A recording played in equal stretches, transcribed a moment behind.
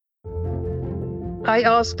I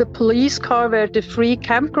asked the police car where the free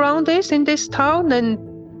campground is in this town, and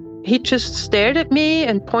he just stared at me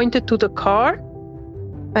and pointed to the car.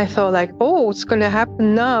 I thought like, oh, what's going to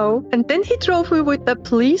happen now? And then he drove me with the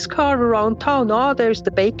police car around town. Oh, there's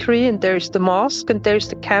the bakery and there's the mosque and there's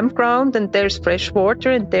the campground and there's fresh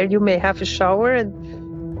water and there you may have a shower. And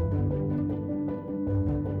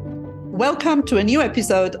welcome to a new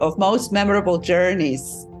episode of Most Memorable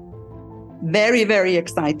Journeys. Very, very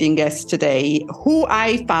exciting guest today, who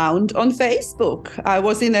I found on Facebook.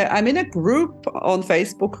 I'm in a group on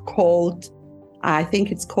Facebook called, I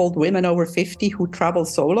think it's called Women Over 50 Who Travel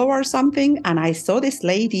Solo or something. And I saw this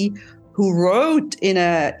lady who wrote in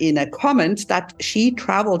a comment that she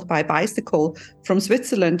traveled by bicycle from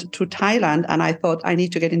Switzerland to Thailand. And I thought, I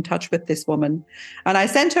need to get in touch with this woman. And I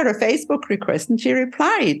sent her a Facebook request and she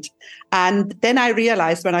replied. And then I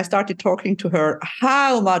realized when I started talking to her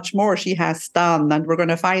how much more she has done. And we're going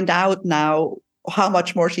to find out now how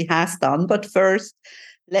much more she has done. But first,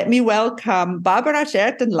 let me welcome Barbara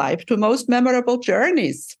Schertenleib to Most Memorable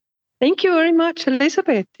Journeys. Thank you very much,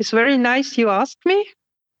 Elizabeth. It's very nice you asked me.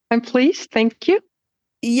 I'm pleased. Thank you.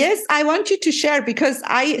 Yes, I want you to share because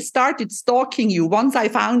I started stalking you. Once I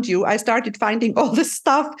found you, I started finding all the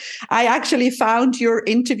stuff. I actually found your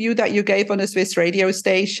interview that you gave on a Swiss radio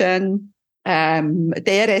station,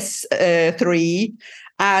 DRS3,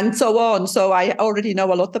 and so on. So I already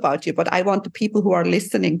know a lot about you, but I want the people who are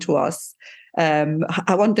listening to us, I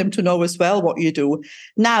want them to know as well what you do.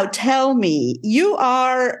 Now, tell me, you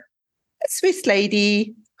are a Swiss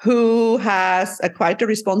lady who has quite a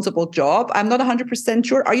responsible job. I'm not 100%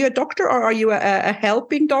 sure. Are you a doctor or are you a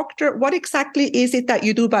helping doctor? What exactly is it that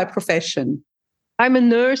you do by profession? I'm a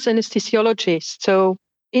nurse anesthesiologist. So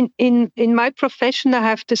in my profession, I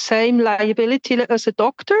have the same liability as a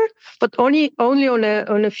doctor, but only on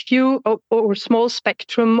a few or small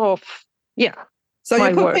spectrum of, yeah. So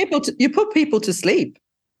you put people to sleep?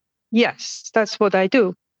 Yes, that's what I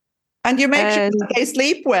do. And you make sure that they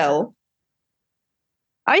sleep well?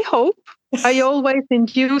 I hope. I always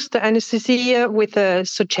induce the anesthesia with a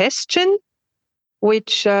suggestion,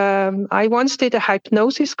 which I once did a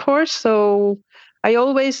hypnosis course. So I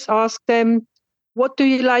always ask them, what do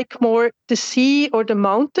you like more, the sea or the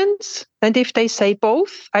mountains? And if they say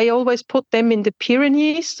both, I always put them in the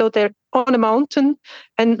Pyrenees. So they're on a mountain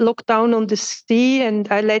and look down on the sea, and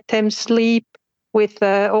I let them sleep with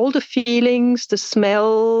all the feelings, the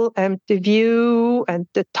smell and the view and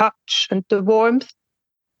the touch and the warmth.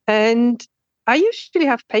 And I usually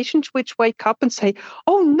have patients which wake up and say,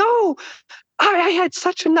 oh no, I had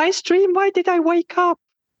such a nice dream. Why did I wake up?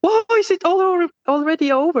 Why is it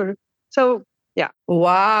already over? So, yeah.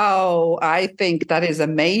 Wow, I think that is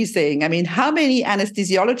amazing. I mean, how many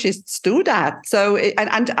anesthesiologists do that? So,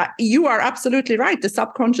 and you are absolutely right. The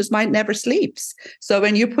subconscious mind never sleeps. So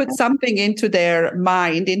when you put something into their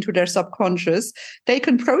mind, into their subconscious, they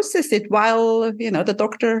can process it while, the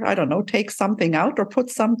doctor, I don't know, takes something out or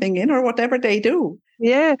puts something in or whatever they do.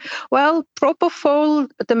 Yeah. Well, propofol,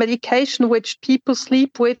 the medication which people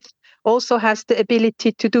sleep with, also has the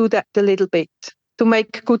ability to do that a little bit, to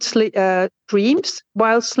make good dreams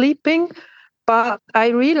while sleeping. But I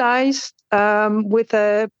realized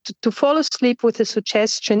to fall asleep with a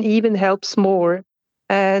suggestion even helps more.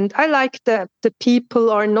 And I like that the people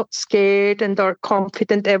are not scared and are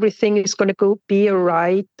confident everything is going to be all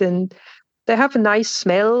right. And they have a nice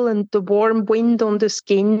smell and the warm wind on the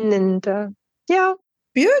skin. And yeah.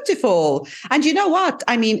 Beautiful. And you know what?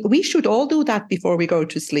 I mean, we should all do that before we go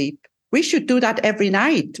to sleep. We should do that every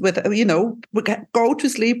night with, go to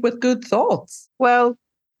sleep with good thoughts. Well,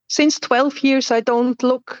 since 12 years, I don't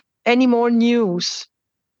look any more news,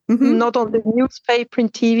 not on the newspaper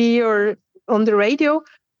and TV or on the radio.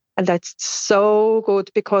 And that's so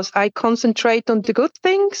good because I concentrate on the good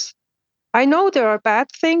things. I know there are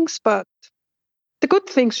bad things, but the good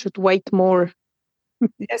things should wait more.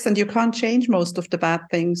 Yes, and you can't change most of the bad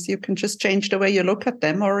things. You can just change the way you look at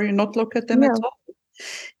them or you not look at them at all.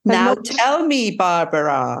 Now, tell me,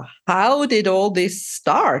 Barbara, how did all this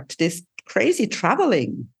start, this crazy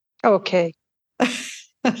traveling? Okay.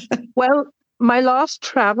 Well, my last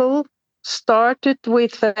travel started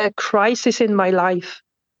with a crisis in my life.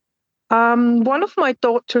 One of my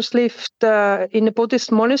daughters lived in a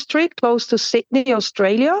Buddhist monastery close to Sydney,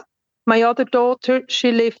 Australia. My other daughter,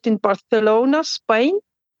 she lived in Barcelona, Spain.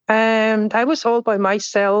 And I was all by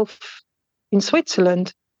myself in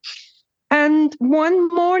Switzerland. And one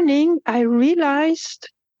morning I realized,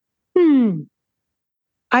 I'm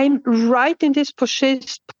right in this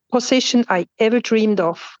position I ever dreamed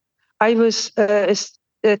of. I was a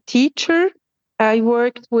teacher. I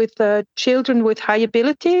worked with children with high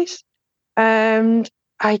abilities. And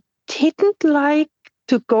I didn't like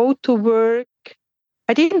to go to work.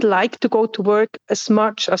 I didn't like to go to work as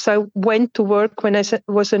much as I went to work when I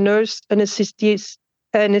was a nurse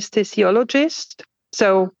anesthesiologist.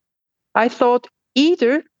 So I thought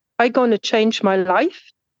either I'm going to change my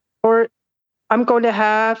life or I'm going to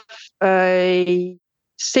have a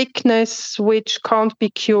sickness which can't be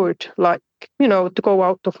cured, like, to go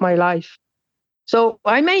out of my life. So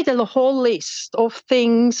I made a whole list of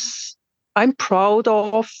things I'm proud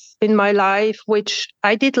of in my life, which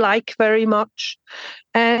I did like very much.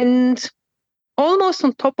 And almost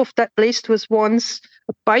on top of that list was once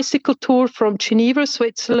a bicycle tour from Geneva,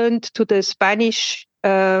 Switzerland to the Spanish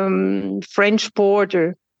French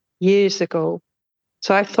border years ago.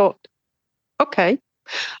 So I thought, okay,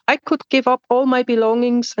 I could give up all my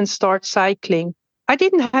belongings and start cycling. I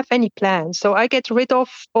didn't have any plans, so I get rid of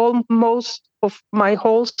almost of my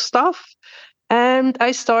whole stuff and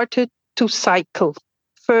I started to cycle.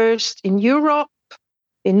 First in Europe,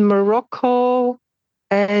 in Morocco,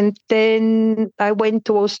 and then I went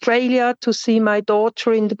to Australia to see my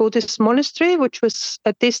daughter in the Buddhist monastery, which was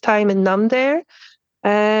at this time a nun there.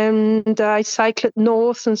 And I cycled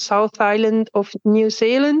North and South Island of New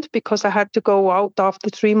Zealand because I had to go out after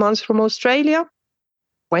 3 months from Australia.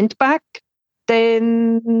 Went back.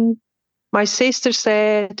 Then my sister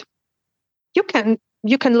said, you can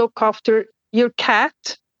look after your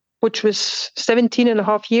cat, which was 17 and a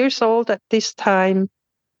half years old at this time,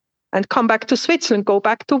 and come back to Switzerland, go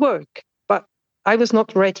back to work. But I was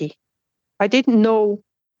not ready. I didn't know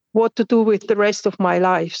what to do with the rest of my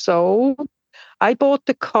life. So I bought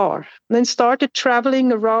the car and then started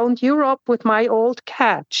traveling around Europe with my old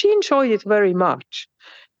cat. She enjoyed it very much.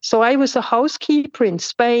 So I was a housekeeper in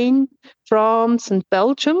Spain, France, and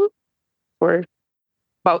Belgium for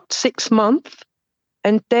about 6 months.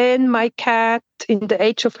 And then my cat, in the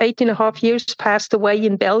age of 8.5 years, passed away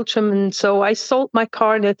in Belgium. And so I sold my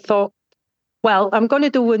car and I thought, well, I'm going to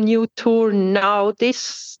do a new tour now.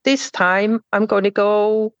 This time I'm going to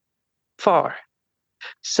go far.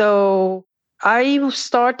 So I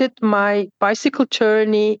started my bicycle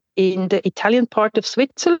journey in the Italian part of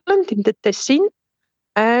Switzerland, in the Tessin,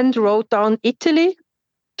 and rode down Italy,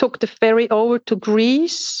 took the ferry over to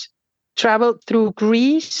Greece, traveled through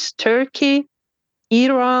Greece, Turkey,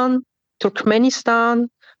 Iran, Turkmenistan,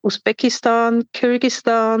 Uzbekistan,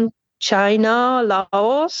 Kyrgyzstan, China,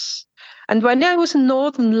 Laos. And when I was in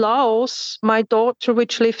northern Laos, my daughter,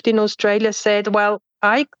 which lived in Australia, said, well,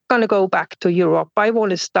 I'm going to go back to Europe. I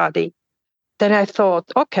want to study. Then I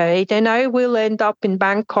thought, okay, then I will end up in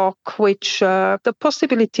Bangkok, which the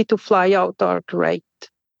possibility to fly out are great.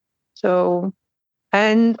 So,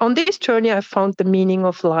 and on this journey, I found the meaning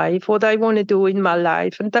of life, what I want to do in my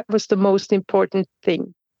life. And that was the most important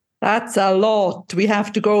thing. That's a lot. We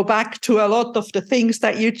have to go back to a lot of the things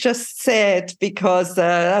that you just said because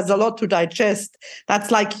there's a lot to digest. That's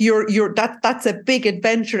like that's a big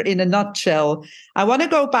adventure in a nutshell. I want to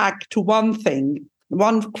go back to one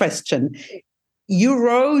question. You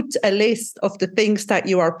wrote a list of the things that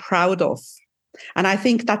you are proud of. And I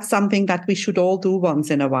think that's something that we should all do once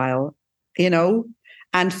in a while,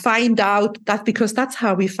 and find out that, because that's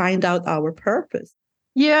how we find out our purpose.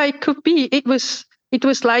 Yeah, it could be. It was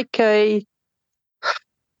like a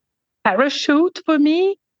parachute for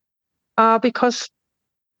me because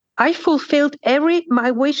I fulfilled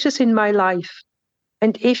my wishes in my life.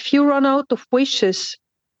 And if you run out of wishes,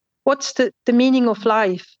 what's the meaning of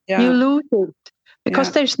life? Yeah. You lose it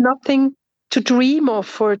because there's nothing to dream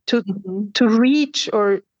of or to reach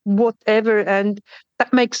or whatever. And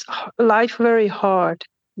that makes life very hard.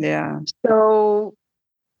 Yeah. So,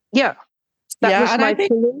 yeah. That was and my I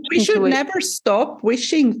think we should never stop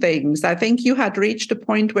wishing things. I think you had reached a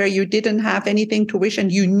point where you didn't have anything to wish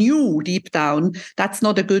and you knew deep down that's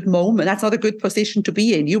not a good moment. That's not a good position to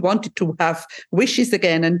be in. You wanted to have wishes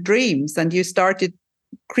again and dreams, and you started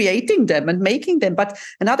creating them and making them. But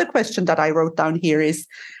another question that I wrote down here is,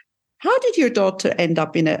 how did your daughter end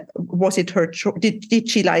up was it her, did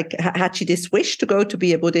she had she this wish to go to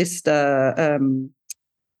be a Buddhist, what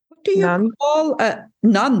do you call a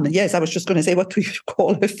nun? Yes, I was just going to say, what do you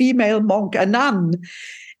call a female monk? A nun.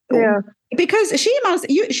 Yeah. Because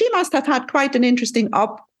she must have had quite an interesting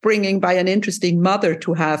upbringing by an interesting mother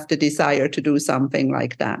to have the desire to do something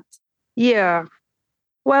like that. Yeah.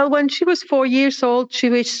 Well, when she was 4 years old,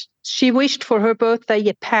 she wished for her birthday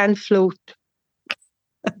a pan flute.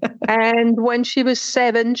 And when she was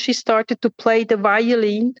 7, she started to play the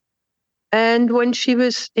violin. And when she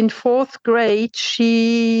was in 4th grade,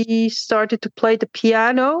 she started to play the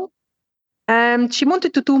piano. And she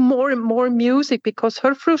wanted to do more and more music because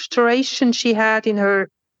her frustration she had in her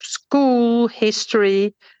school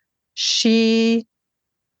history, she,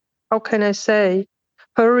 how can I say,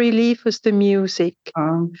 her relief was the music.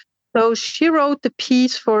 So she wrote the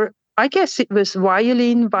piece for, I guess it was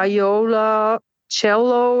violin, viola,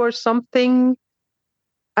 cello or something.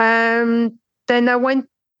 Then I went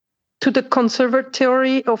to the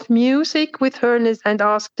Conservatory of Music with her and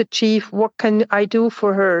asked the chief, what can I do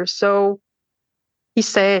for her? So he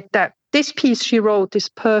said that this piece she wrote is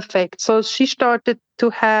perfect. So she started to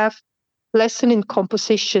have lesson in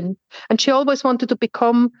composition. And she always wanted to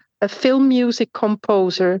become a film music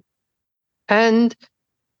composer. And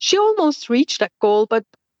she almost reached that goal, but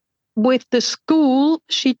with the school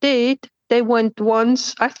she did, they went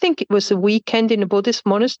once, I think it was a weekend in a Buddhist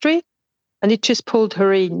monastery, and it just pulled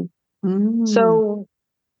her in. So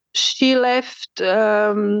she left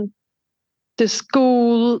the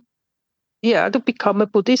school, to become a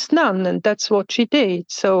Buddhist nun, and that's what she did.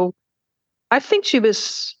 So I think she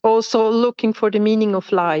was also looking for the meaning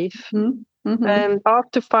of life. And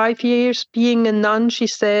after 5 years being a nun, she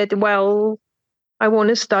said, well, I want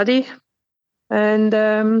to study. And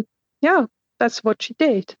that's what she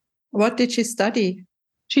did. What did she study?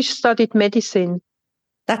 She studied medicine.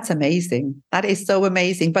 That's amazing. That is so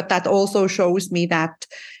amazing. But that also shows me that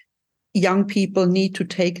young people need to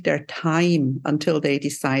take their time until they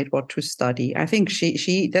decide what to study. I think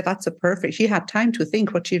that's a perfect, she had time to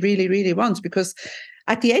think what she really, really wants, because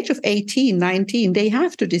at the age of 18, 19, they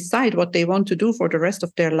have to decide what they want to do for the rest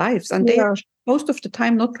of their lives. And they are most of the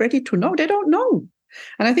time not ready to know. They don't know.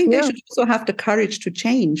 And I think they should also have the courage to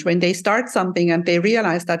change. When they start something and they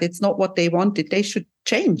realize that it's not what they wanted, they should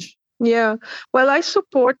change. Yeah. Well, I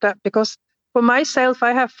support that, because for myself,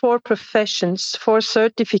 I have 4 professions, 4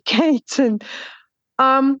 certificates, and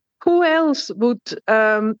who else would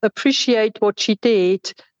appreciate what she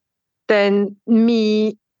did than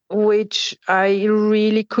me, which I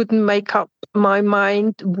really couldn't make up my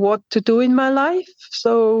mind what to do in my life.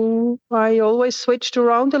 So I always switched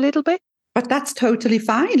around a little bit. But that's totally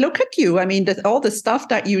fine. Look at you. I mean, all the stuff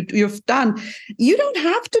that you've done, you don't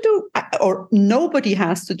have to do, or nobody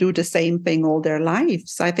has to do the same thing all their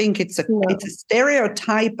lives. I think it's a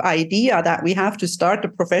stereotype idea that we have to start a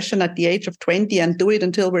profession at the age of 20 and do it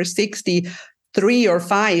until we're 63 or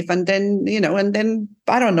 5. And then,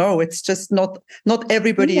 I don't know, it's just not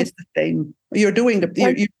everybody is the same. You're doing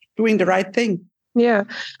the right thing. Yeah.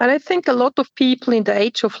 And I think a lot of people in the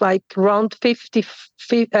age of like around 50,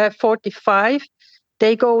 45,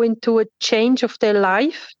 they go into a change of their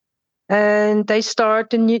life and they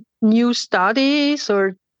start new studies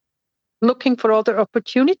or looking for other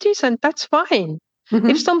opportunities. And that's fine. Mm-hmm.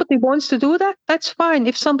 If somebody wants to do that, that's fine.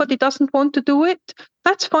 If somebody doesn't want to do it,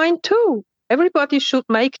 that's fine too. Everybody should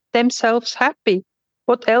make themselves happy.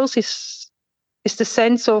 What else is the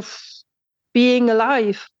sense of being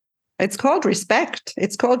alive? It's called respect.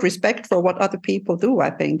 It's called respect for what other people do, I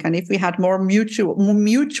think. And if we had more mutual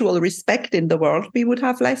respect in the world, we would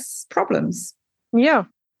have less problems. Yeah.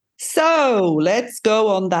 So let's go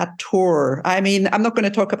on that tour. I mean, I'm not going to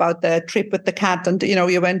talk about the trip with the cat and,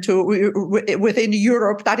 you went to within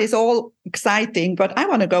Europe. That is all exciting, but I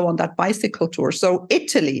want to go on that bicycle tour. So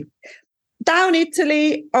Italy, down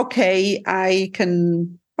Italy. Okay,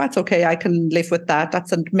 that's okay. I can live with that.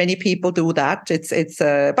 Many people do that.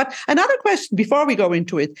 But another question before we go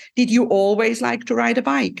into it: did you always like to ride a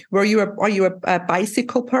bike? Are you a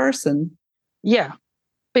bicycle person? Yeah,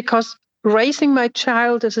 because raising my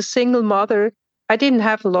child as a single mother, I didn't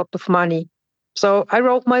have a lot of money, so I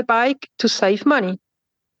rode my bike to save money.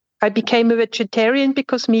 I became a vegetarian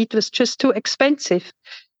because meat was just too expensive,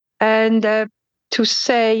 and to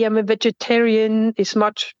say I'm a vegetarian is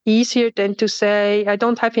much easier than to say I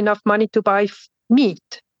don't have enough money to buy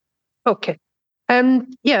meat. Okay.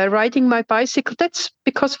 Riding my bicycle, that's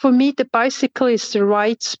because for me, the bicycle is the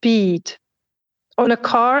right speed. On a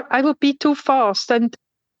car, I would be too fast and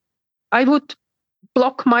I would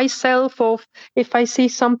block myself off if I see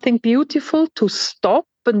something beautiful to stop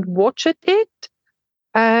and watch it.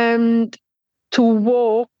 And to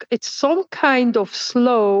walk, it's some kind of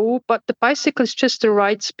slow, but the bicycle is just the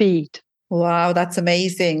right speed. Wow, that's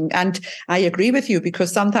amazing. And I agree with you,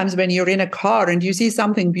 because sometimes when you're in a car and you see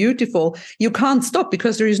something beautiful, you can't stop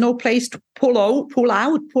because there is no place to pull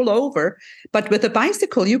over. But with a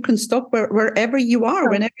bicycle, you can stop wherever you are,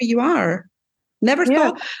 whenever you are. Never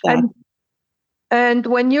thought of that. And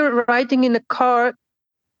when you're riding in a car,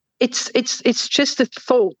 it's just a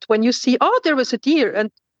thought. When you see, there was a deer, and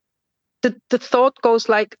the thought goes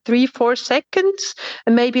like 3-4 seconds,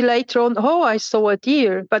 and maybe later on, I saw a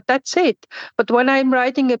deer, but that's it. But when I'm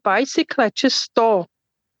riding a bicycle, I just stop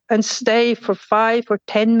and stay for 5 or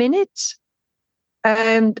 10 minutes,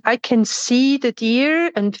 and I can see the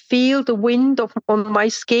deer and feel the wind on my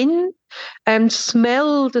skin and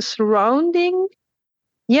smell the surrounding.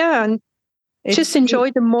 Yeah, and just It's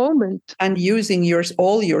enjoy the moment. and using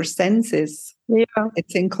all your senses. Yeah.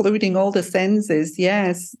 It's including all the senses.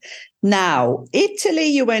 Yes. Now, Italy,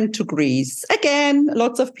 you went to Greece. Again,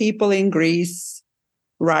 lots of people in Greece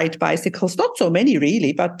ride bicycles. Not so many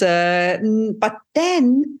really, but then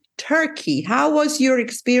Turkey. How was your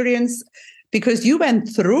experience? Because you went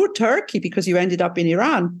through Turkey because you ended up in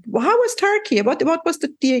Iran. How was Turkey? What was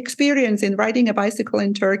the experience in riding a bicycle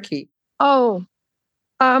in Turkey? Oh,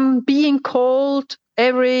 being called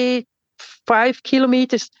every 5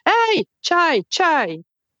 kilometers. Hey, chai, chai.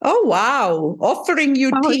 Oh wow! Offering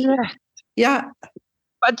you Oh tea. yeah. Yeah.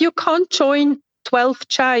 But you can't join 12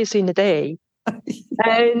 chais in a day.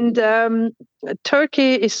 And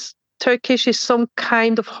Turkish is some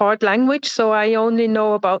kind of hard language, so I only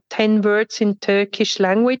know about 10 words in Turkish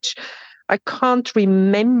language. I can't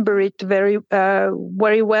remember it very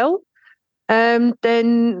well.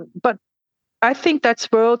 But I think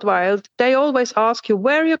that's worldwide. They always ask you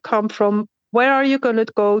where you come from, where are you going to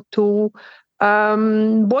go to,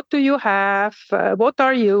 what do you have, what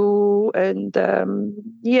are you, and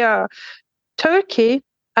yeah, Turkey.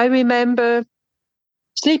 I remember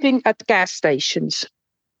sleeping at gas stations.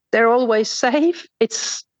 They're always safe.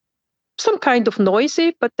 It's some kind of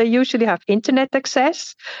noisy, but they usually have internet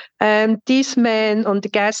access. And these men on the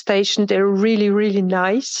gas station, they're really, really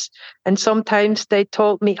nice. And sometimes they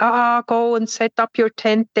told me, go and set up your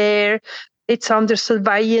tent there. It's under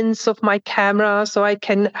surveillance of my camera, so I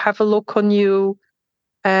can have a look on you.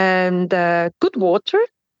 And good water.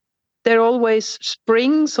 There are always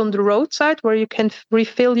springs on the roadside where you can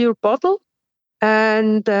refill your bottle.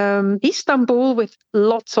 And Istanbul with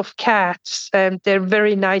lots of cats, and they're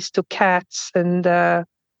very nice to cats. And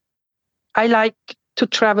I like to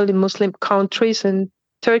travel in Muslim countries, and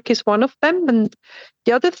Turkey is one of them. And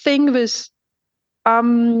the other thing was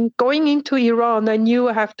going into Iran, I knew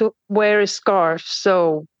I have to wear a scarf.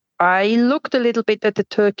 So I looked a little bit at the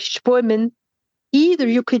Turkish women. Either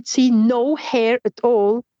you could see no hair at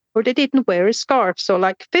all, or they didn't wear a scarf. So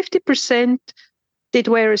like 50% did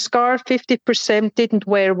wear a scarf, 50% didn't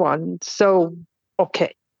wear one. So,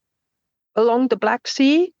 okay. Along the Black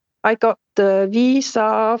Sea, I got the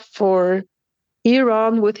visa for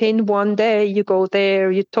Iran within one day. You go there,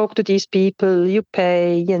 you talk to these people, you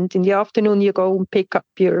pay, and in the afternoon, you go and pick up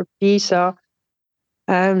your visa.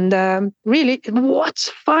 And really, what's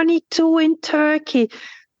funny too in Turkey,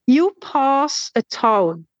 you pass a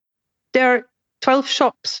town, there are 12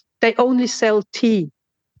 shops, they only sell tea.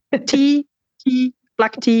 Tea, tea,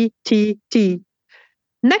 black tea, tea, tea.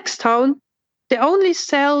 Next town, they only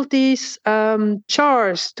sell these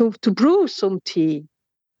jars to brew some tea,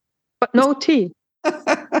 but no tea.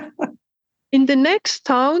 In the next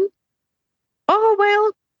town, oh,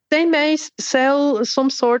 well, they may sell some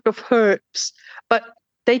sort of herbs, but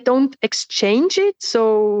they don't exchange it.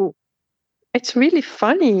 So it's really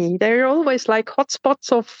funny. There are always like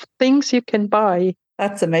hotspots of things you can buy.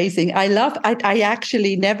 That's amazing. I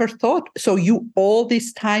actually never thought. So you, all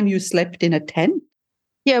this time you slept in a tent?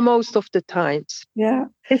 Yeah, most of the times. Yeah.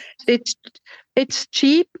 It's it's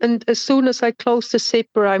cheap, and as soon as I close the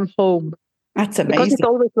zipper, I'm home. That's Because it amazing.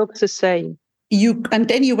 always looks the same. And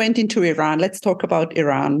then you went into Iran. Let's talk about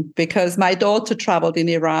Iran, because my daughter traveled in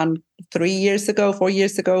Iran 4 years ago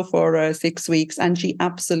for 6 weeks, and she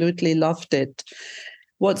absolutely loved it.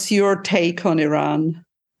 What's your take on Iran?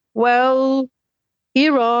 Well,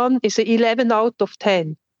 Iran is an 11 out of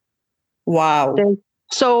 10. Wow. They're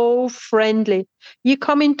so friendly. You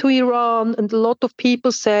come into Iran, and a lot of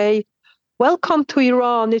people say, welcome to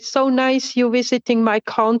Iran. It's so nice you visiting my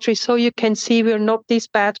country, so you can see we're not these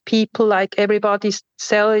bad people like everybody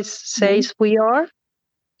says we are.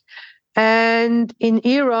 And in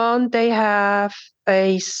Iran, they have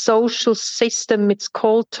a social system. It's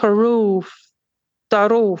called Taruf.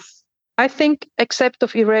 Taruf. I think, except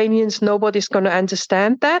of Iranians, nobody's going to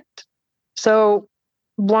understand that. So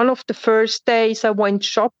one of the first days I went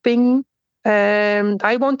shopping and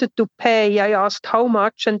I wanted to pay. I asked how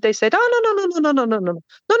much, and they said, "Oh, no, no, no, no, no, no, no, no,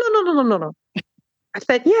 no, no, no, no, no, no, no." I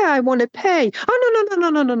said, "Yeah, I want to pay." "Oh, no, no, no,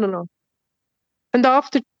 no, no, no, no, no." And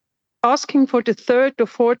after asking for the third or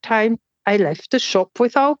fourth time, I left the shop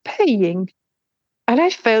without paying. And I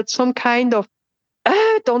felt some kind of,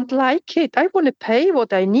 I don't like it. I want to pay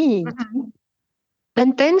what I need. Mhm.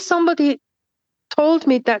 And then somebody told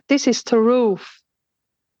me that this is Taruf.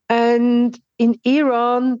 And in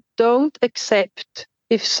Iran, don't accept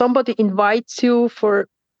if somebody invites you for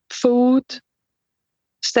food,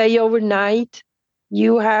 stay overnight.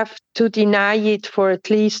 you have to deny it for at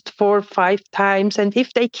least 4 or 5 times. And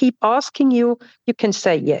if they keep asking you, you can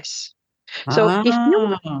say yes. So if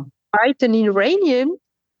you Ah, invite an Iranian,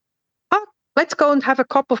 oh, let's go and have a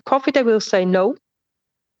cup of coffee, they will say no.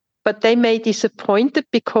 But they may be disappointed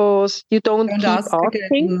because you don't don't keep ask asking.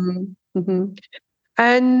 again. Mm-hmm.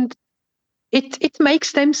 And it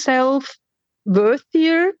makes themselves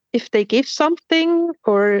worthier if they give something,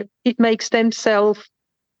 or it makes themselves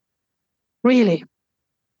really,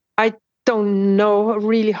 I don't know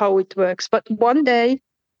really how it works. But one day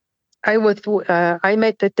I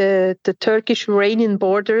met at the Turkish Iranian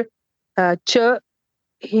border. Che,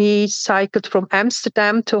 he cycled from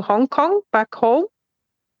Amsterdam to Hong Kong back home.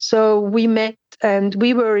 So we met and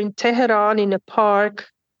we were in Tehran in a park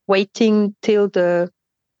waiting till the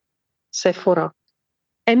Sephora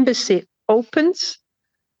embassy opens.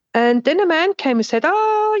 And then a man came and said,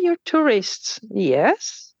 "Oh, you're tourists."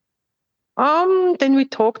 Yes. Then we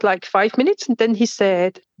talked like 5 minutes and then he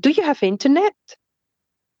said, "Do you have internet?"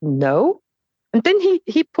 No. And then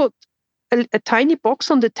he put a tiny box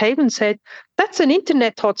on the table and said, "That's an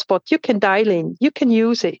internet hotspot. You can dial in. You can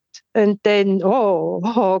use it." And then,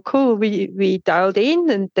 oh, cool. We dialed in.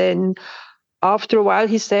 And then after a while,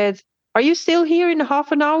 he said, "Are you still here in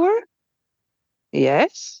half an hour?"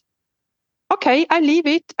 Yes. Okay, I leave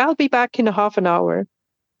it. I'll be back in a half an hour.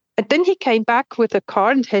 And then he came back with a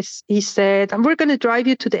car and he said, "And we're going to drive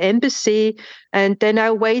you to the embassy and then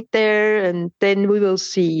I'll wait there and then we will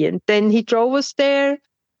see." And then he drove us there.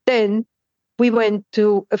 Then we went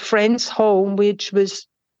to a friend's home, which was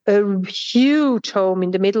a huge home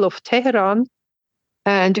in the middle of Tehran.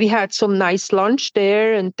 And we had some nice lunch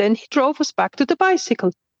there. And then he drove us back to the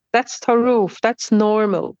bicycle. That's Taruf. That's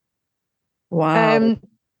normal. Wow. And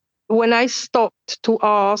when I stopped to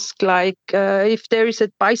ask, like, if there is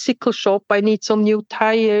a bicycle shop, I need some new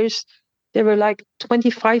tires, there were like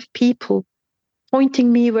 25 people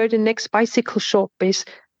pointing me where the next bicycle shop is,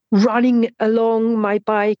 running along my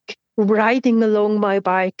bike, riding along my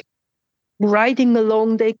bike, riding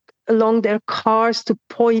along their cars to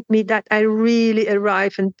point me that I really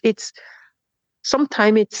arrive. And it's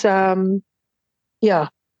sometimes yeah,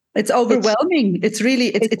 It's it's overwhelming. It's really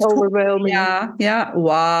it's it's cool. overwhelming. Yeah, yeah.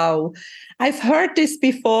 Wow. I've heard this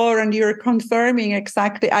before and you're confirming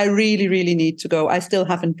exactly. I really, really need to go. I still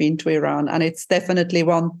haven't been to Iran and it's definitely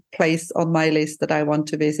one place on my list that I want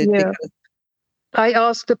to visit Yeah. because I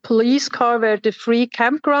asked the police car where the free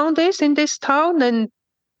campground is in this town, and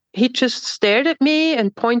he just stared at me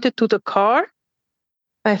and pointed to the car.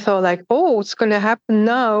 I thought, like, oh, what's going to happen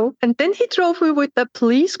now? And then he drove me with the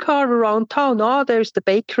police car around town. Oh, there's the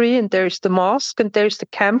bakery, and there's the mosque, and there's the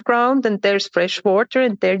campground, and there's fresh water,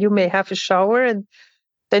 and there you may have a shower. And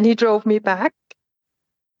then he drove me back.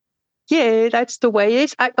 Yeah, that's the way it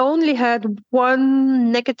is. I only had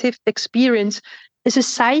one negative experience. As a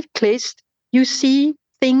cyclist, you see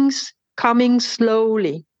things coming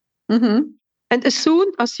slowly. Mhm. And as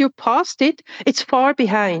soon as you passed it, it's far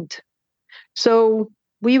behind. So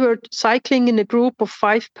we were cycling in a group of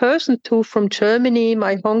 5 persons, two from Germany,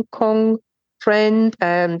 my Hong Kong friend,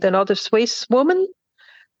 and another Swiss woman.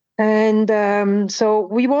 And so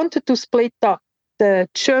we wanted to split up. The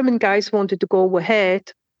German guys wanted to go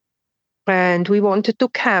ahead, and we wanted to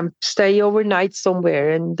camp, stay overnight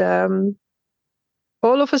somewhere. And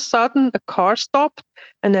all of a sudden, a car stopped,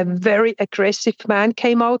 and a very aggressive man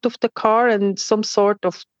came out of the car, and some sort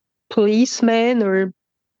of policeman or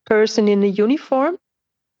person in a uniform.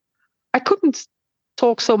 I couldn't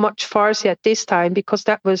talk so much Farsi at this time because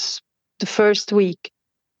that was the first week.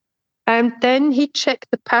 And then he checked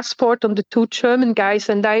the passport on the two German guys,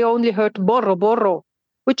 and I only heard borro, borro,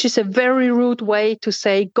 which is a very rude way to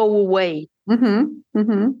say go away. Mhm.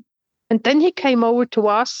 Mhm. And then he came over to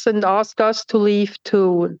us and asked us to leave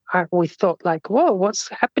too. We thought, like, whoa, what's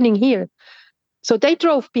happening here? So they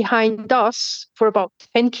drove behind us for about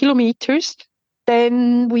 10 kilometers.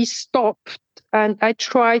 Then we stopped and I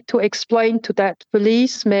tried to explain to that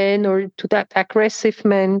policeman or to that aggressive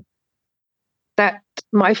man that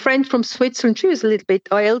my friend from Switzerland, she was a little bit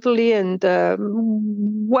elderly and,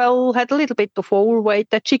 well, had a little bit of overweight,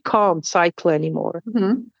 that she can't cycle anymore.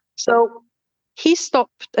 Mhm. So he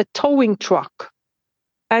stopped a towing truck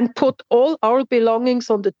and put all our belongings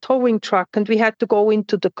on the towing truck, and we had to go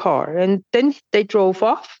into the car. And then they drove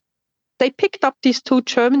off. They picked up these two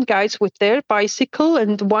German guys with their bicycle,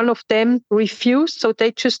 and one of them refused. So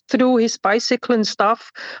they just threw his bicycle and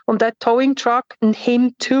stuff on that towing truck, and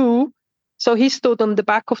him too. So he stood on the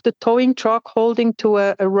back of the towing truck holding to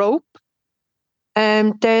a rope.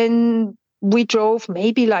 And then we drove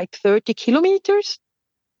maybe like 30 kilometers.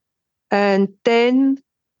 And then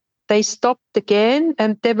they stopped again,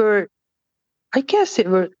 and there were, I guess it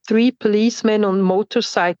were 3 policemen on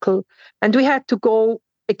motorcycle, and we had to go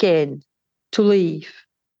again to leave.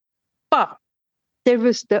 But there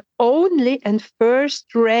was the only and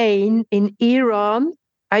first rain in Iran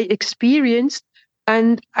I experienced,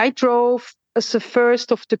 and I drove as the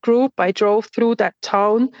first of the group. I drove through that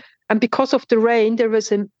town, and because of the rain, there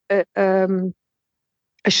was a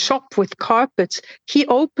shop with carpets. He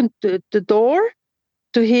opened the door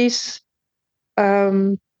to his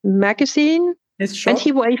magazine, It's and shop.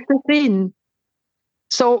 he waved us in.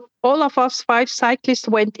 So all of us 5 cyclists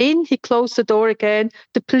went in. He closed the door again.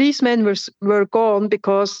 The policemen were gone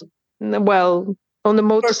because, well, on a We're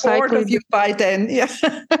bored motorcycle. of you by then. Yeah.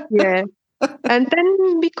 Yeah. And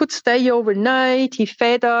then we could stay overnight. He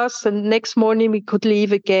fed us, and next morning we could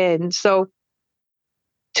leave again. So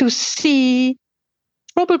to see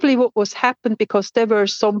probably what was happened, because there were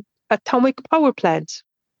some atomic power plants.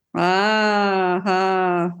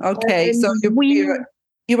 Okay. And So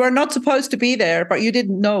you were not supposed to be there, but you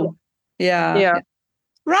didn't know. Yeah. yeah.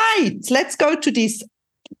 Right. Let's go to this.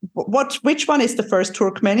 Which one is the first?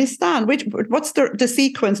 Turkmenistan. What's the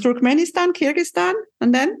sequence? Turkmenistan, Kyrgyzstan,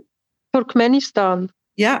 and then Turkmenistan.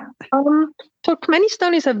 yeah.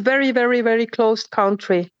 Turkmenistan is a very, very, very closed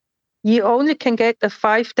country. You only can get a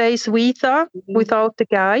 5 days visa without the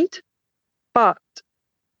guide. But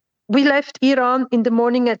we left Iran in the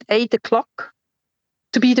morning at 8 o'clock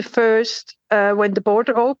to be the first when the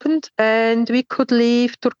border opened, and we could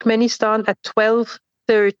leave Turkmenistan at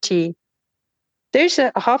 12:30. There's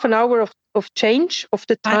a half an hour of change of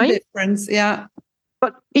the Time time. difference, yeah.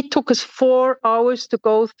 But it took us 4 hours to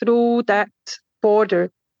go through that border.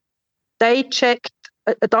 They checked,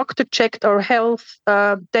 a doctor checked our health,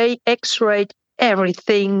 they x-rayed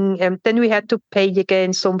everything, and then we had to pay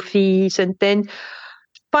again some fees, and then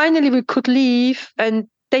finally we could leave, and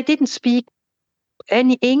they didn't speak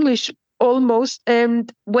any English almost.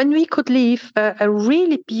 And when we could leave, a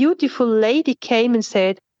really beautiful lady came and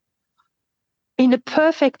said, in a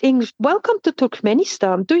perfect English, "Welcome to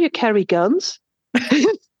Turkmenistan. Do you carry guns?"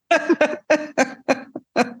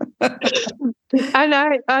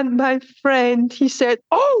 And my friend, he said,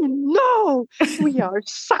 "Oh no, we are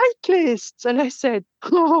cyclists." And I said,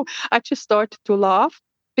 "Oh," I just started to laugh,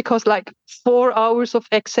 because like 4 hours of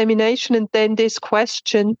examination and then this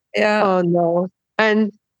question. Yeah. Oh no.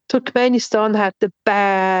 And Turkmenistan had the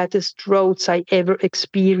baddest roads I ever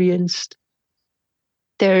experienced.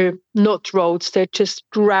 They're not roads, they're just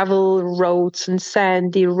gravel roads and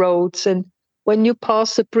sandy roads. And when you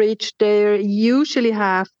pass a bridge, they usually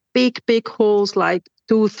have big, big holes, like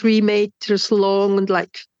 2, 3 meters long and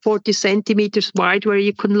like 40 centimeters wide, where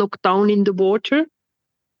you can look down in the water.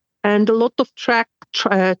 And a lot of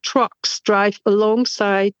trucks drive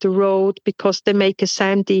alongside the road because they make a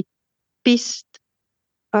sandy piste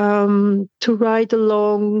to ride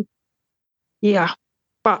along. Yeah.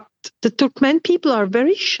 But the Turkmen people are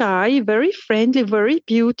very shy, very friendly, very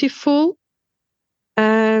beautiful.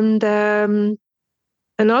 And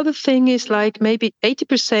another thing is, like, maybe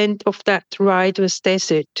 80% of that ride was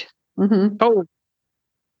desert. Mm-hmm. Oh,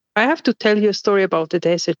 I have to tell you a story about the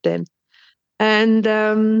desert then. And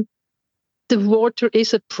the water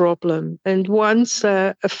is a problem. And once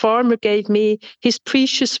a farmer gave me his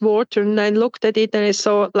precious water, and I looked at it and I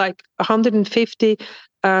saw like 150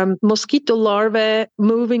 mosquito larvae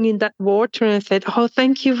moving in that water. And I said, "Oh,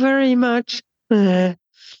 thank you very much."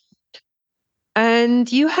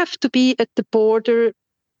 And you have to be at the border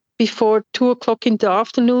before 2 o'clock in the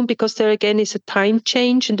afternoon, because there again is a time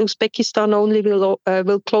change, and Uzbekistan only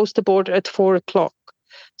will close the border at 4 o'clock.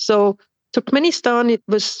 So Turkmenistan, it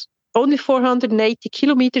was only 480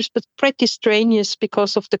 kilometers, but pretty strenuous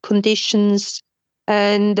because of the conditions.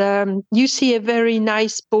 And you see a very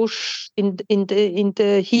nice bush in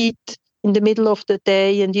the heat in the middle of the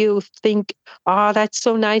day, and you think, "Ah, that's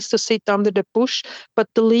so nice to sit under the bush." But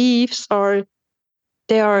the leaves are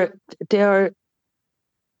they are they are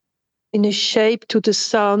in a shape to the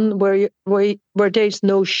sun where there's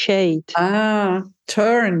no shade.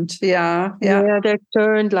 Turned. Yeah. Yeah. Yeah, they're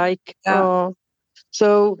turned like, Yeah.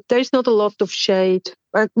 so there's not a lot of shade.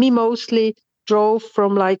 Me mostly drove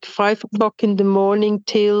from like 5 o'clock in the morning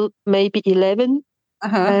till maybe 11,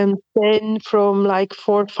 Uh-huh. and then from like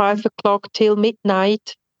 4, 5 o'clock till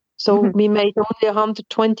midnight. So Mm-hmm. we made only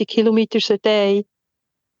 120 kilometers a day,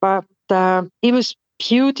 but it was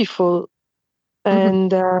beautiful. Mm-hmm.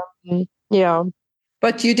 And yeah.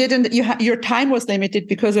 But you didn't. Your time was limited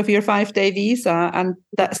because of your 5-day visa, and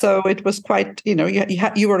that. So it was quite. You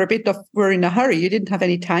were were in a hurry. You didn't have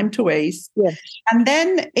any time to waste. Yeah. And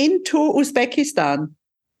then into Uzbekistan.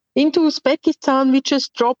 Into Uzbekistan, we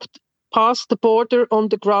just dropped past the border on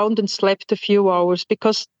the ground and slept a few hours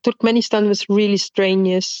because Turkmenistan was really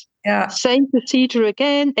strenuous. Yeah. Same procedure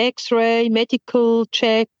again, X-ray, medical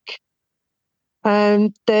check.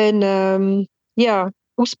 And then,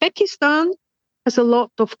 Uzbekistan has a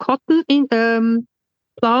lot of cotton in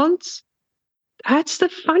plants. That's the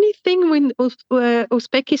funny thing with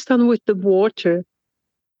Uzbekistan with the water.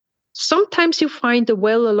 Sometimes you find a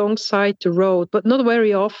well alongside the road, but not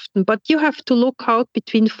very often. But you have to look out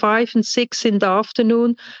between 5 and 6 in the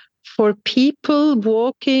afternoon for people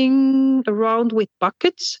walking around with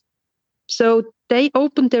buckets. So they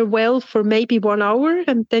open their well for maybe 1 hour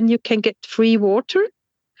and then you can get free water.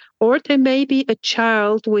 Or there may be a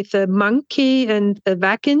child with a monkey and a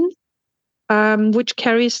wagon, which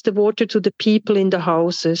carries the water to the people in the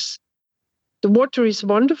houses. The water is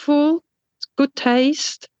wonderful, it's good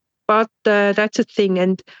taste, but that's a thing.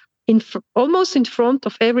 And almost in front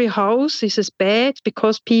of every house is a bed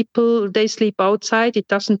because people, they sleep outside. It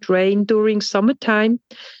doesn't rain during summertime.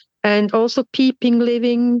 And also people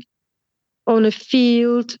living on a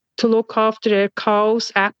field to look after their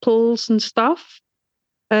cows, apples and stuff.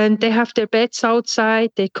 And they have their beds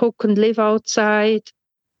outside, they cook and live outside.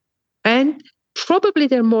 And probably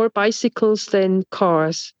there are more bicycles than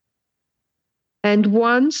cars. And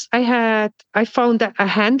once I found a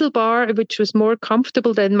handlebar which was more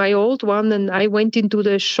comfortable than my old one. And I went into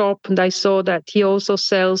the shop and I saw that he also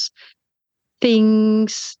sells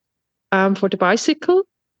things for the bicycle.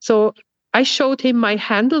 So I showed him my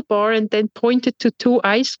handlebar and then pointed to 2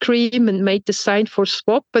 ice cream and made the sign for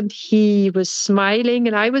swap. And he was smiling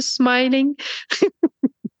and I was smiling.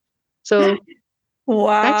 So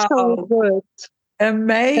that's how it Wow. worked.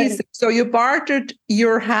 Amazing. So you bartered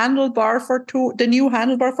your the new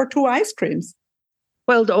handlebar for 2 ice creams.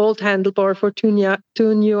 Well, the old handlebar for two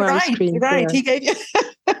new ice Right, creams. right. Yeah. He gave you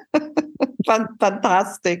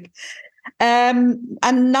fantastic. And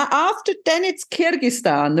now after then it's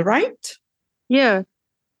Kyrgyzstan, right? Yeah.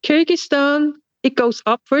 Kyrgyzstan, it goes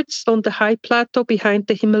upwards on the high plateau behind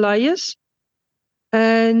the Himalayas.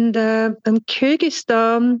 And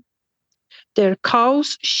Kyrgyzstan, there are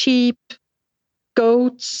cows, sheep,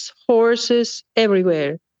 goats, horses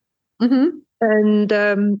everywhere. Mm-hmm.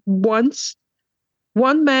 And once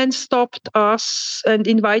one man stopped us and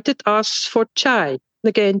invited us for chai,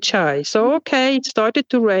 again, chai. So, okay, it started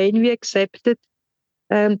to rain. We accepted.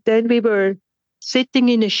 And then we were sitting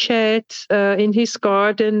in a shed in his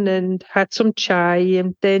garden and had some chai.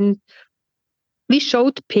 And then we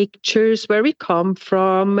showed pictures where we come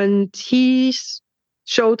from. And he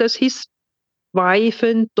showed us his wife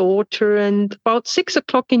and daughter. And about 6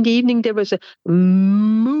 o'clock in the evening, there was a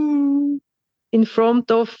moo in front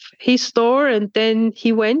of his door. And then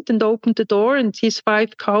he went and opened the door, and his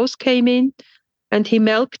 5 cows came in. And he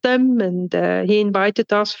milked them, and he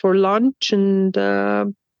invited us for lunch and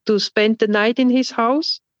to spend the night in his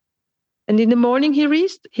house. And in the morning, he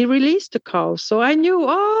released the cows. So I knew,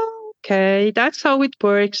 oh, okay, that's how it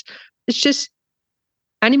works. It's just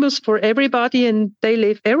animals for everybody, and they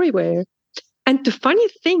live everywhere. And the funny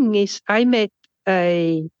thing is, I met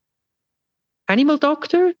a animal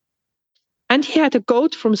doctor, and he had a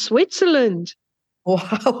goat from Switzerland.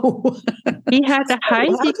 Wow. He had a How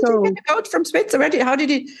Heidi did you goat. get a goat from Switzerland? How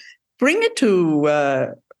did he bring it to I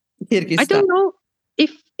Kyrgyzstan? don't know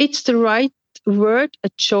if it's the right word, a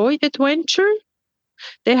joy adventure.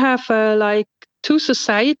 They have like 2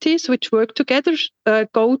 societies which work together. So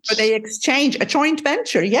Goats, they exchange a joint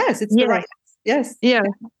venture. Yes, it's the yeah, right. Yes. yeah,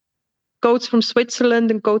 goats from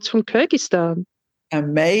Switzerland and goats from Kyrgyzstan.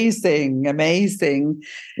 Amazing, amazing.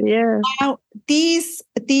 Yeah, Now,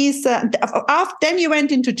 after then you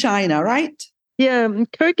went into China, right? yeah. In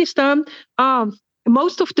Kyrgyzstan,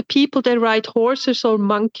 most of the people they ride horses or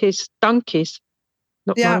donkeys,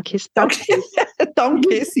 not Yeah, monkeys, donkeys. donkeys.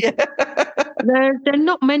 Donkeys, yeah. There are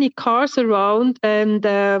not many cars around, and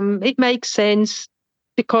it makes sense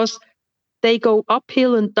because they go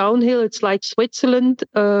uphill and downhill. It's like Switzerland.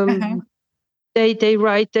 Uh-huh. They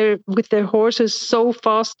ride there with their horses so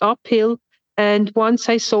fast uphill. And once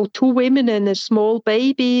I saw 2 women and a small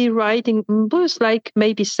baby riding, it was like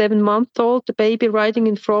maybe 7 months old, the baby riding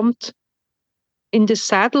in front in the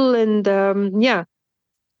saddle. And yeah,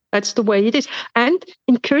 that's the way it is. And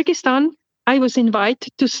in Kyrgyzstan, I was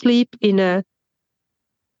invited to sleep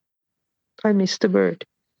I missed the word.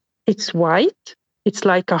 It's white. It's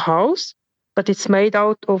like a house, but it's made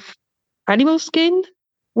out of animal skin.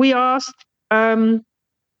 We asked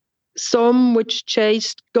some which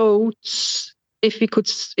chased goats if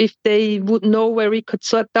they would know where we could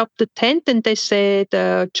set up the tent, and they said,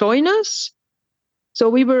 join us. So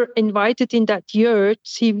we were invited in that yurt.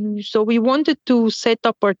 So we wanted to set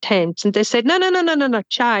up our tents, and they said, no, no, no, no, no, no,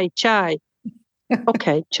 chai, chai.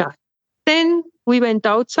 Okay, chai. Then we went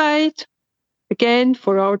outside again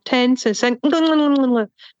for our tents and sang and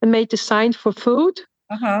made the sign for food.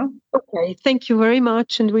 Uh-huh. Okay, thank you very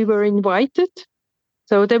much. And we were invited.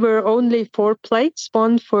 So there were only 4 plates,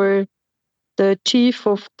 one for the chief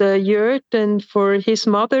of the yurt and for his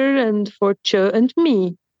mother and for Joe and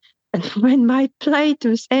me. And when my plate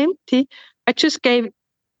was empty,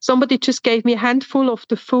 somebody just gave me a handful of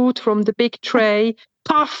the food from the big tray,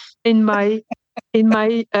 puff in my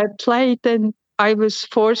plate, and I was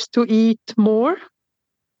forced to eat more.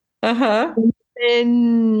 Uh-huh. And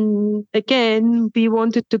then again, we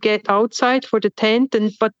wanted to get outside for the tent,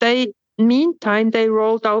 but meantime, they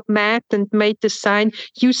rolled out mat and made the sign,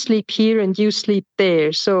 you sleep here and you sleep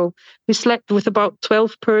there. So we slept with about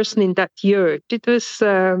 12 person in that yurt. It was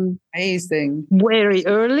amazing. Very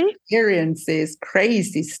early. Experiences,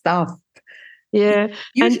 crazy stuff. Yeah.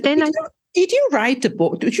 Did you write a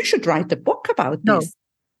book? You should write a book about this.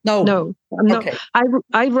 No. Okay.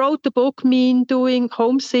 I wrote the book, doing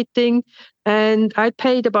home sitting, and I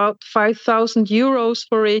paid about 5,000 euros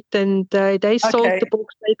for it, and they sold the book.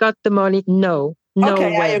 They got the money. No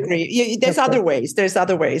way. I agree. There's other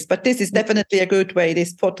ways. But this is definitely a good way.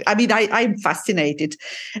 I'm fascinated.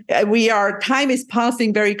 Time is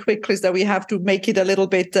passing very quickly, so we have to make it a little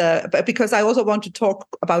bit, because I also want to talk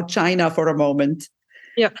about China for a moment.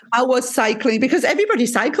 Yeah. How was cycling? Because everybody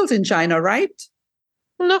cycles in China, right?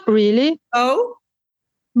 Not really. Oh?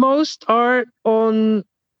 Most are on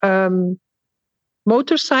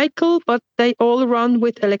motorcycle, but they all run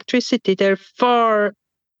with electricity. They're far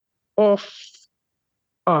off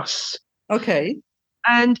us. Okay.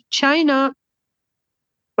 And China,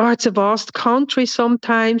 it's a vast country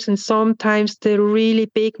sometimes, and sometimes the really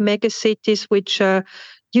big mega cities, which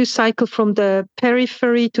you cycle from the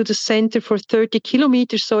periphery to the center for 30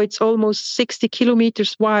 kilometers. So it's almost 60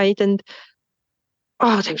 kilometers wide. And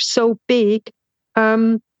they're so big.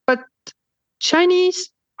 But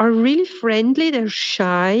Chinese are really friendly. They're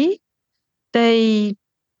shy.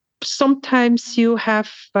 Sometimes you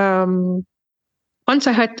have, once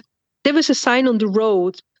there was a sign on the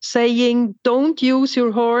road saying, don't use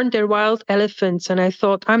your horn, they're wild elephants. And I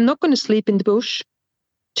thought, I'm not going to sleep in the bush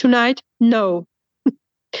tonight. No.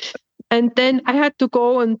 And then I had to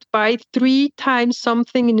go and buy 3 times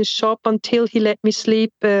something in the shop until he let me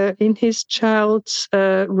sleep in his child's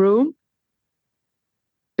room.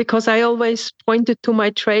 Because I always pointed to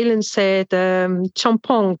my trail and said,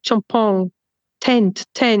 champong, champong, tent,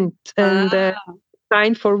 and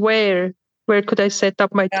sign for where could I set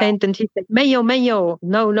up my tent? And he said, mayo,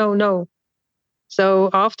 no. So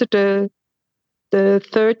after the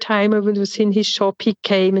 3rd time I was in his shop, he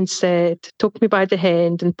came and took me by the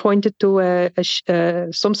hand and pointed to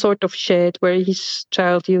some sort of shed where his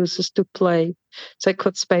child uses to play. So I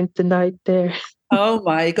could spend the night there. Oh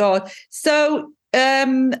my God. So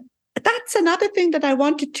that's another thing that I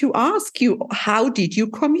wanted to ask you. How did you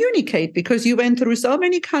communicate? Because you went through so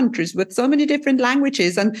many countries with so many different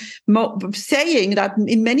languages, and saying that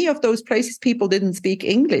in many of those places, people didn't speak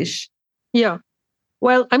English. Yeah.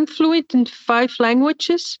 Well, I'm fluent in 5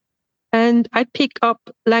 languages, and I pick up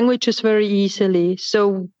languages very easily.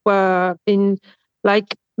 So when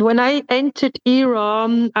I entered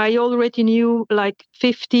Iran, I already knew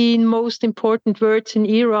 15 most important words in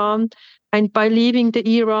Iran. And by leaving the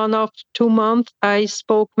Iran after 2 months, I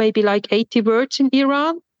spoke maybe 80 words in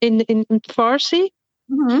Iran in Farsi.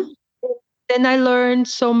 Mm-hmm. Then I learned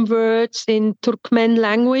some words in Turkmen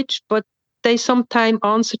language, but they sometimes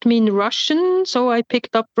answered me in Russian. So I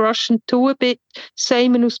picked up Russian too a bit.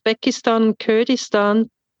 Same in Uzbekistan and Kurdistan.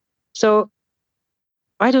 So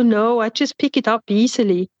I don't know. I just pick it up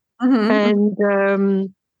easily. Mm-hmm. And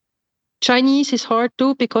Chinese is hard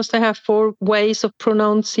too, because they have 4 ways of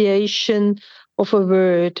pronunciation of a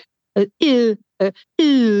word.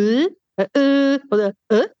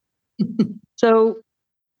 So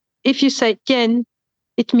if you say yen,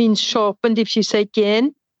 it means shop. And if you say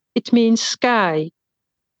yen, it means sky.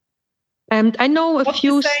 And I know a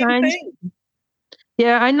few signs.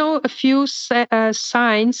 Yeah, I know a few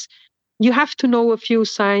signs. You have to know a few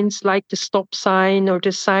signs, like the stop sign or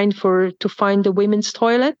the sign to find the women's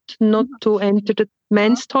toilet, not to enter the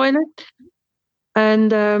men's toilet.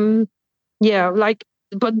 And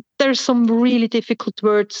but there's some really difficult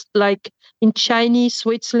words, like in Chinese,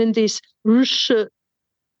 Switzerland is rushe.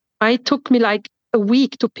 It took me a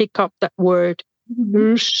week to pick up that word.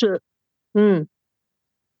 Rushe.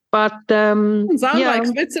 But doesn't sound like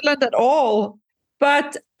Switzerland at all.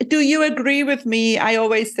 But do you agree with me? I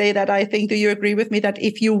always say that I think, do you agree with me that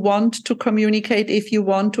if you want to communicate, if you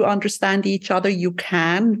want to understand each other, you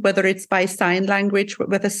can, whether it's by sign language,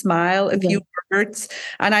 with a smile, a few words.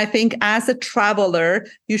 And I think as a traveler,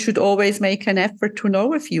 you should always make an effort to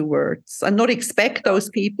know a few words and not expect those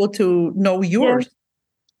people to know yours.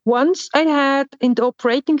 Once I had in the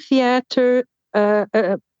operating theater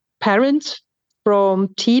parents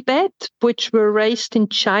from Tibet, which were raised in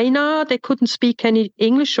China. They couldn't speak any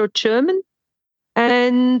English or German.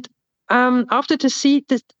 And after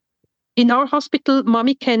in our hospital,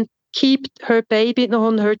 mommy can keep her baby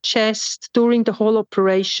on her chest during the whole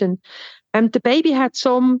operation. And the baby had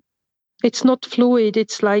it's not fluid,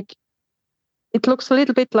 it looks a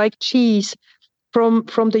little bit like cheese from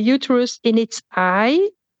the uterus in its eye.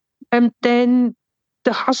 And then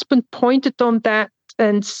the husband pointed on that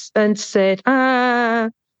and said,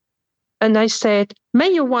 and I said, may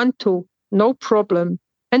you want to? No problem.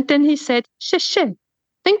 And then he said,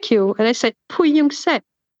 "thank you." And I said, "Puyung set,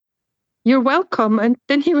 you're welcome." And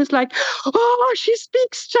then he was like, "Oh, she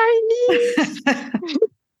speaks Chinese."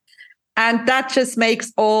 And that just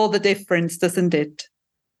makes all the difference, doesn't it?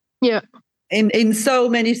 Yeah. In so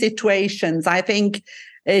many situations, I think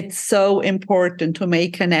it's so important to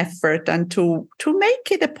make an effort and to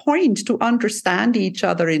make it a point to understand each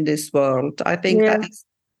other in this world. I think that is.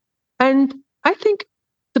 And I think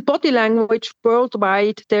the body language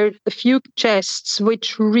worldwide, there are a few gests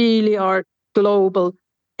which really are global,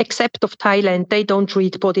 except of Thailand. They don't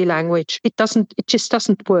read body language. It just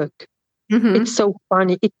doesn't work. Mm-hmm. It's so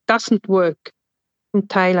funny. It doesn't work in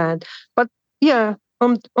Thailand. But yeah,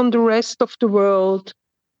 on the rest of the world,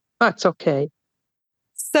 that's okay.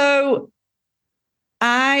 So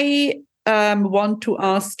I want to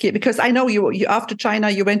ask you, because I know you after China,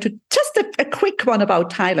 you went to just a quick one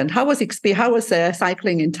about Thailand. How was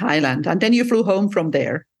cycling in Thailand? And then you flew home from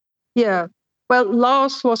there. Yeah. Well,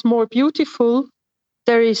 Laos was more beautiful.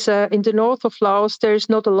 There is, in the north of Laos, there is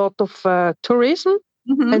not a lot of tourism.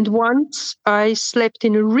 Mm-hmm. And once I slept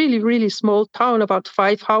in a really, really small town, about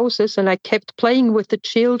 5 houses, and I kept playing with the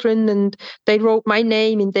children, and they wrote my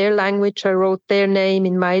name in their language. I wrote their name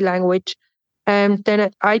in my language. And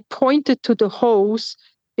then I pointed to the hose,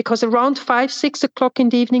 because around 5, 6 o'clock in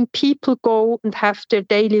the evening, people go and have their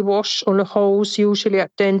daily wash on a hose, usually at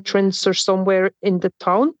the entrance or somewhere in the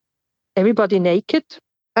town, everybody naked.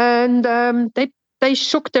 And they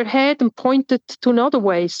shook their head and pointed to another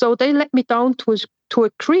way. So they let me down to a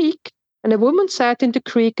creek, and a woman sat in the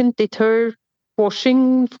creek and did her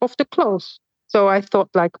washing of the clothes. So I thought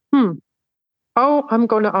how I'm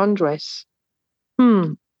going to undress?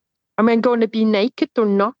 Am I going to be naked or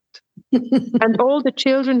not? And all the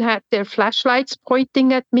children had their flashlights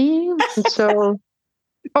pointing at me. And so,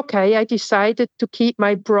 okay, I decided to keep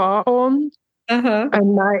my bra on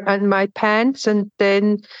and my pants. And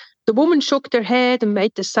then the woman shook their head and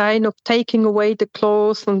made the sign of taking away the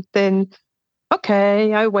clothes. And then,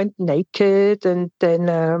 okay, I went naked. And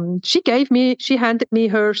then she handed me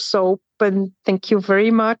her soap and thank you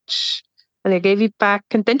very much. And I gave it back.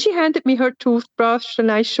 And then she handed me her toothbrush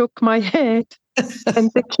and I shook my head. And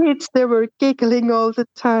the kids, they were giggling all the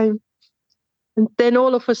time. And then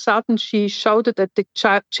all of a sudden she shouted at the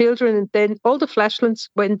children, and then all the flashlights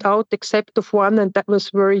went out except of one, and that was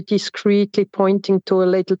very discreetly pointing to a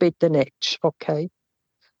little bit an edge. Okay.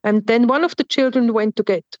 And then one of the children went to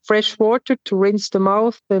get fresh water to rinse the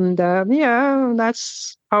mouth. And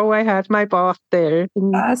that's how I had my bath there.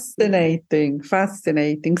 Fascinating.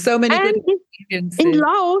 So many good experiences. In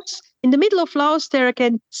Laos, in the middle of Laos, there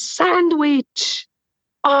again, sandwich.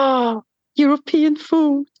 European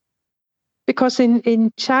food. Because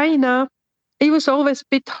in China, it was always a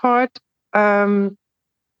bit hard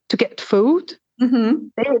to get food. Mm-hmm.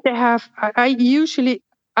 They have,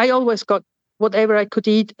 I always got whatever I could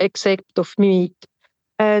eat except of meat.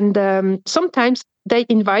 And sometimes they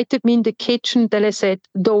invited me in the kitchen. Then I said,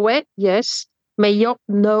 doe, yes, mayo,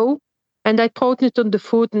 no. And I pointed on the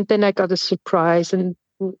food, and then I got a surprise. And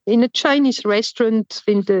in a Chinese restaurant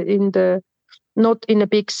in the not in a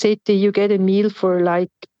big city, you get a meal for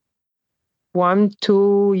like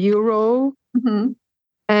 1-2 euro. Mm-hmm.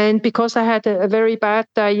 And because I had a very bad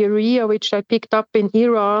diarrhea, which I picked up in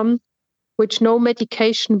Iran, which no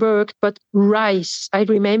medication worked, but rice. I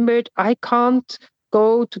remembered I can't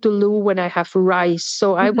go to the loo when I have rice.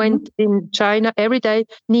 So I went in China every day,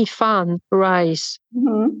 Nifan rice.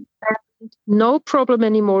 Mm-hmm. No problem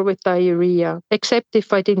anymore with diarrhea, except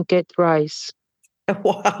if I didn't get rice.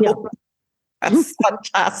 Wow. Yeah. That's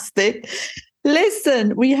fantastic.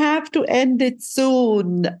 Listen, we have to end it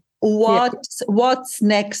soon. What's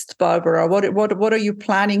next, Barbara? What are you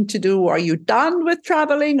planning to do? Are you done with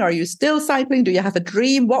traveling? Are you still cycling? Do you have a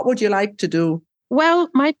dream? What would you like to do? Well,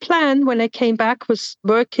 my plan when I came back was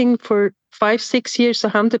working for 5-6 years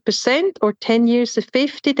 100% or 10 years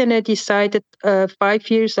 50. Then I decided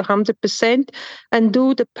 5 years 100% and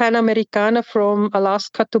do the Panamericana from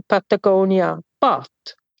Alaska to Patagonia. But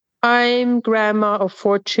I'm grandma of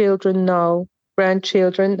 4 children now,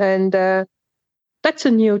 grandchildren, and that's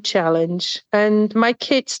a new challenge. And my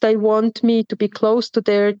kids, they want me to be close to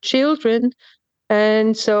their children.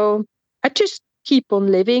 And so I just keep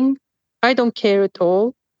on living. I don't care at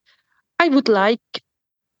all. I would like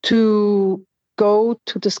to go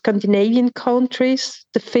to the Scandinavian countries,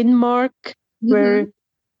 the Finnmark, where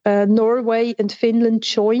Norway and Finland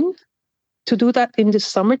join, to do that in the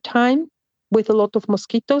summertime with a lot of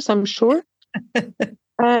mosquitoes, I'm sure.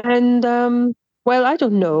 And well, I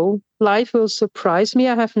don't know. Life will surprise me.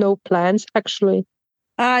 I have no plans, actually.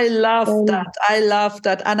 I love that. I love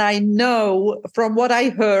that. And I know from what I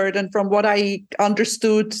heard and from what I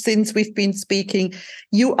understood since we've been speaking,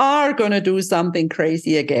 you are going to do something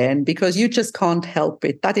crazy again because you just can't help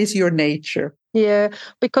it. That is your nature. Yeah,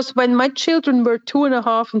 because when my children were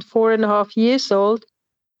 2.5 and 4.5 years old,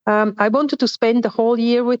 I wanted to spend the whole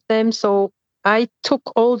year with them. So I took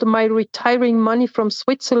all my retiring money from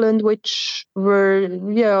Switzerland, which were,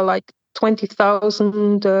 like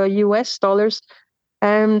 20,000 US dollars.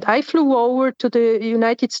 And I flew over to the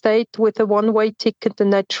United States with a one-way ticket,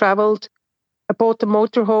 and I bought a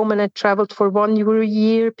motorhome, and I traveled for 1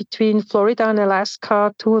 year between Florida and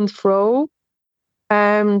Alaska, to and fro.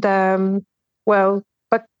 And well,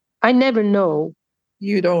 but I never know.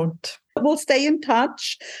 You don't. We'll stay in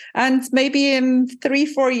touch. And maybe in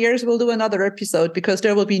 3-4 years, we'll do another episode because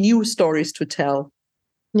there will be new stories to tell.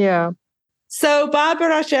 Yeah. So,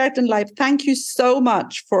 Barbara Schertenleib, thank you so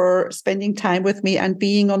much for spending time with me and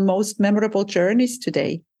being on Most Memorable Journeys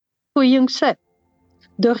today. Goeie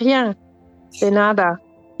De rien. De nada.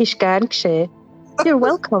 Is gern geschehen. You're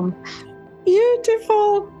welcome.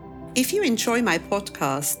 Beautiful. If you enjoy my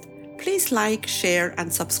podcast, please like, share,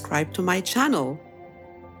 and subscribe to my channel.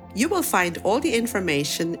 You will find all the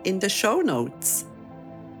information in the show notes.